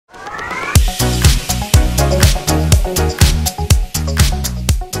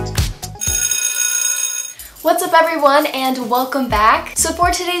up everyone and welcome back. So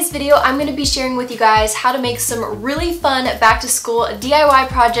for today's video, I'm going to be sharing with you guys how to make some really fun back to school DIY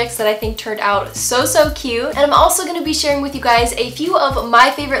projects that I think turned out so cute. And I'm also going to be sharing with you guys a few of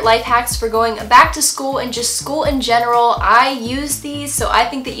my favorite life hacks for going back to school and just school in general. I use these, so I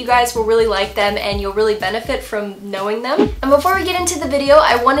think that you guys will really like them and you'll really benefit from knowing them. And before we get into the video,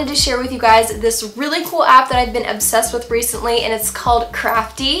 I wanted to share with you guys this really cool app that I've been obsessed with recently, and it's called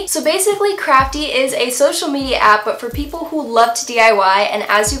Crafty. So basically Crafty is a social media app, but for people who love to DIY, and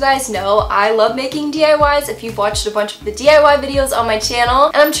as you guys know, I love making DIYs if you've watched a bunch of the DIY videos on my channel,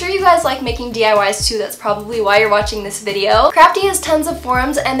 and I'm sure you guys like making DIYs too. That's probably why you're watching this video. Crafty has tons of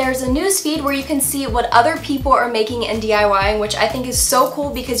forums, and there's a news feed where you can see what other people are making and DIYing, which I think is so cool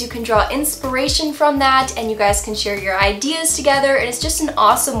because you can draw inspiration from that and you guys can share your ideas together, and it's just an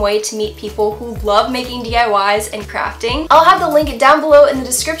awesome way to meet people who love making DIYs and crafting. I'll have the link down below in the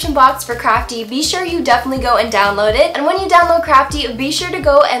description box for Crafty. Be sure you definitely go and download it. And when you download Crafty, be sure to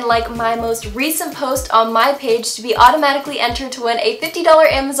go and like my most recent post on my page to be automatically entered to win a $50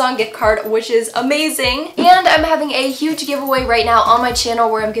 Amazon gift card, which is amazing. And I'm having a huge giveaway right now on my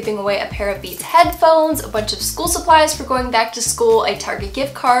channel where I'm giving away a pair of Beats headphones, a bunch of school supplies for going back to school, a Target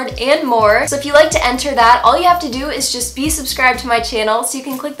gift card, and more. So if you'd like to enter that, all you have to do is just be subscribed to my channel. So you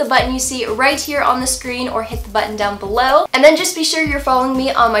can click the button you see right here on the screen or hit the button down below. And then just be sure you're following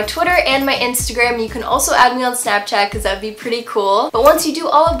me on my Twitter and my Instagram. You can also add me on Snapchat because that'd be pretty cool. But once you do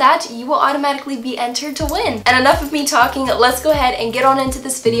all of that, you will automatically be entered to win. And enough of me talking, let's go ahead and get on into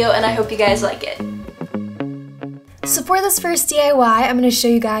this video, and I hope you guys like it. So for this first DIY, I'm going to show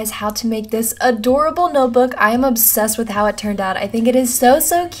you guys how to make this adorable notebook. I am obsessed with how it turned out. I think it is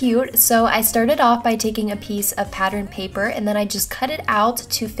so cute. So I started off by taking a piece of pattern paper and then I just cut it out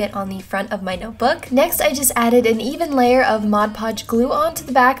to fit on the front of my notebook. Next, I just added an even layer of Mod Podge glue onto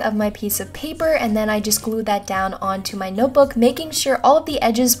the back of my piece of paper, and then I just glued that down onto my notebook, making sure all of the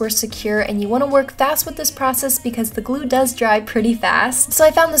edges were secure. And you want to work fast with this process because the glue does dry pretty fast. So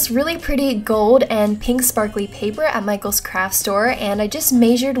I found this really pretty gold and pink sparkly paper at Michael's craft store, and I just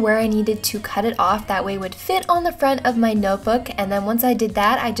measured where I needed to cut it off, that way it would fit on the front of my notebook. And then once I did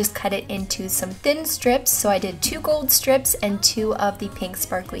that, I just cut it into some thin strips. So I did 2 gold strips and 2 of the pink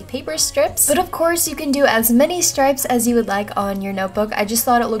sparkly paper strips. But of course you can do as many stripes as you would like on your notebook. I just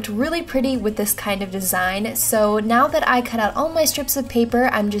thought it looked really pretty with this kind of design. So now that I cut out all my strips of paper,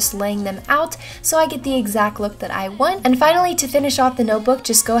 I'm just laying them out so I get the exact look that I want. And finally, to finish off the notebook,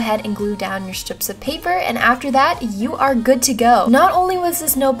 just go ahead and glue down your strips of paper, and after that you are good to go. Not only was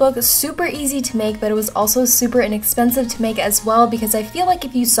this notebook super easy to make, but it was also super inexpensive to make as well, because I feel like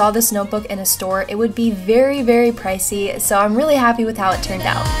if you saw this notebook in a store, it would be very pricey. So I'm really happy with how it turned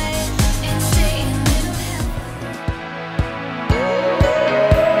out.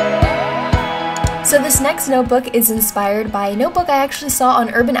 So this next notebook is inspired by a notebook I actually saw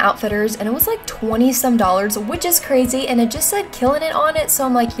on Urban Outfitters, and it was like $20 some, which is crazy, and it just said "killing it" on it, so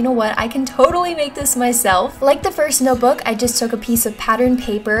I'm like, you know what, I can totally make this myself. Like the first notebook, I just took a piece of pattern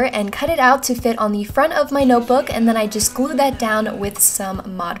paper and cut it out to fit on the front of my notebook, and then I just glued that down with some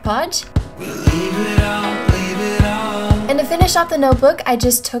Mod Podge. And to finish off the notebook, I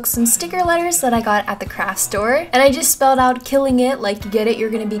just took some sticker letters that I got at the craft store, and I just spelled out "killing it," like you get it, you're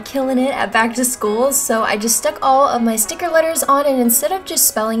gonna be killing it at back to school. So I just stuck all of my sticker letters on, and instead of just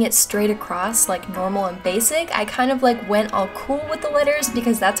spelling it straight across like normal and basic, I kind of like went all cool with the letters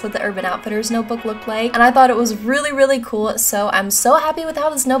because that's what the Urban Outfitters notebook looked like, and I thought it was really cool. So I'm so happy with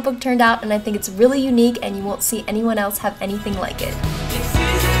how this notebook turned out, and I think it's really unique and you won't see anyone else have anything like it.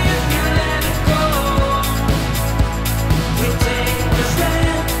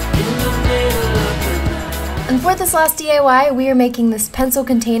 And for this last DIY, we are making this pencil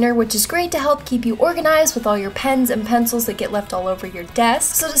container, which is great to help keep you organized with all your pens and pencils that get left all over your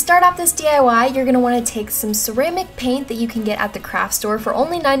desk. So to start off this DIY, you're going to want to take some ceramic paint that you can get at the craft store for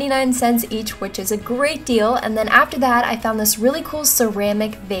only 99 cents each, which is a great deal. And then after that, I found this really cool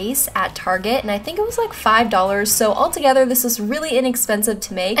ceramic vase at Target, and I think it was like $5. So altogether, this is really inexpensive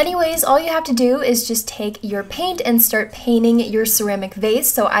to make. Anyways, all you have to do is just take your paint and start painting your ceramic vase.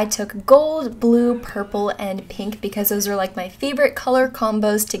 So I took gold, blue, purple, and pink because those are like my favorite color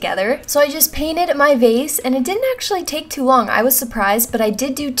combos together. So I just painted my vase, and it didn't actually take too long. I was surprised, but I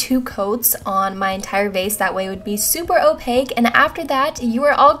did do 2 coats on my entire vase. That way it would be super opaque, and after that you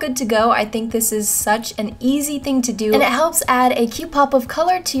are all good to go. I think this is such an easy thing to do, and it helps add a cute pop of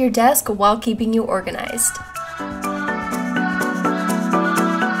color to your desk while keeping you organized.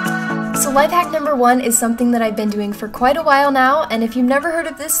 So So life hack number 1 is something that I've been doing for quite a while now, and if you've never heard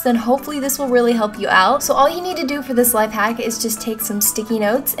of this, then hopefully this will really help you out. So all you need to do for this life hack is just take some sticky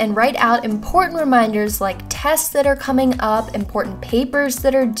notes and write out important reminders like tests that are coming up, important papers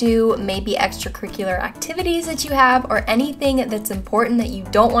that are due, maybe extracurricular activities that you have, or anything that's important that you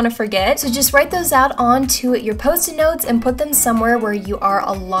don't want to forget. So just write those out onto your post-it notes and put them somewhere where you are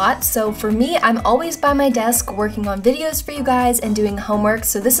a lot. So for me, I'm always by my desk working on videos for you guys and doing homework,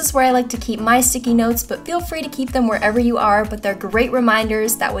 so this is where I like to keep my sticky notes, but feel free to keep them wherever you are, but they're great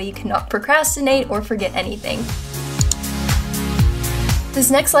reminders, that way you cannot procrastinate or forget anything. This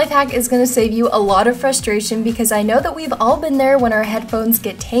next life hack is going to save you a lot of frustration because I know that we've all been there when our headphones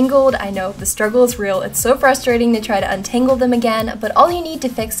get tangled. I know the struggle is real. It's so frustrating to try to untangle them again, but all you need to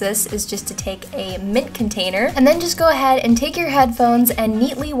fix this is just to take a mint container and then just go ahead and take your headphones and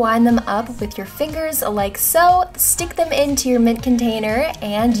neatly wind them up with your fingers like so, stick them into your mint container,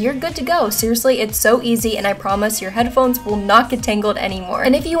 and you're good to go. Seriously, it's so easy, and I promise your headphones will not get tangled anymore.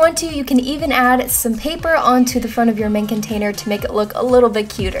 And if you want to, you can even add some paper onto the front of your mint container to make it look a little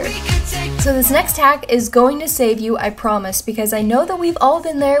bit cuter. So this next hack is going to save you, I promise, because I know that we've all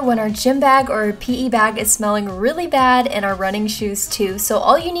been there when our gym bag or our PE bag is smelling really bad, and our running shoes too. So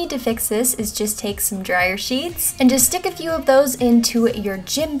all you need to fix this is just take some dryer sheets and just stick a few of those into your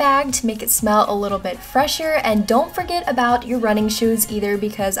gym bag to make it smell a little bit fresher. And don't forget about your running shoes either,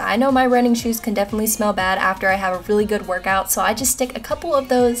 because I know my running shoes can definitely smell bad after I have a really good workout. So I just stick a couple of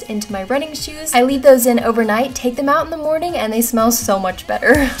those into my running shoes. I leave those in overnight, take them out in the morning, and they smell so much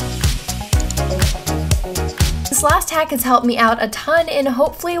better. This last hack has helped me out a ton and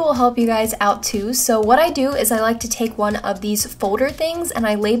hopefully will help you guys out too. So what I do is I like to take one of these folder things and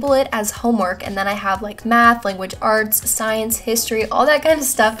I label it as homework, and then I have like math, language arts, science, history, all that kind of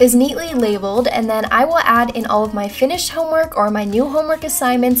stuff is neatly labeled, and then I will add in all of my finished homework or my new homework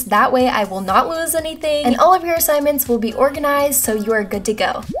assignments. That way I will not lose anything and all of your assignments will be organized, so you are good to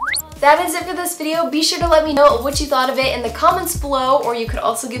go. That is it for this video. Be sure to let me know what you thought of it in the comments below, or you could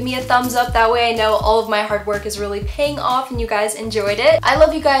also give me a thumbs up. That way I know all of my hard work is really paying off and you guys enjoyed it. I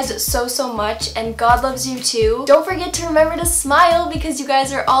love you guys so much, and God loves you too. Don't forget to remember to smile because you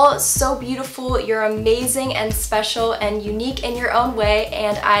guys are all so beautiful. You're amazing and special and unique in your own way,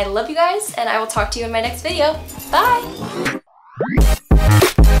 and I love you guys, and I will talk to you in my next video. Bye!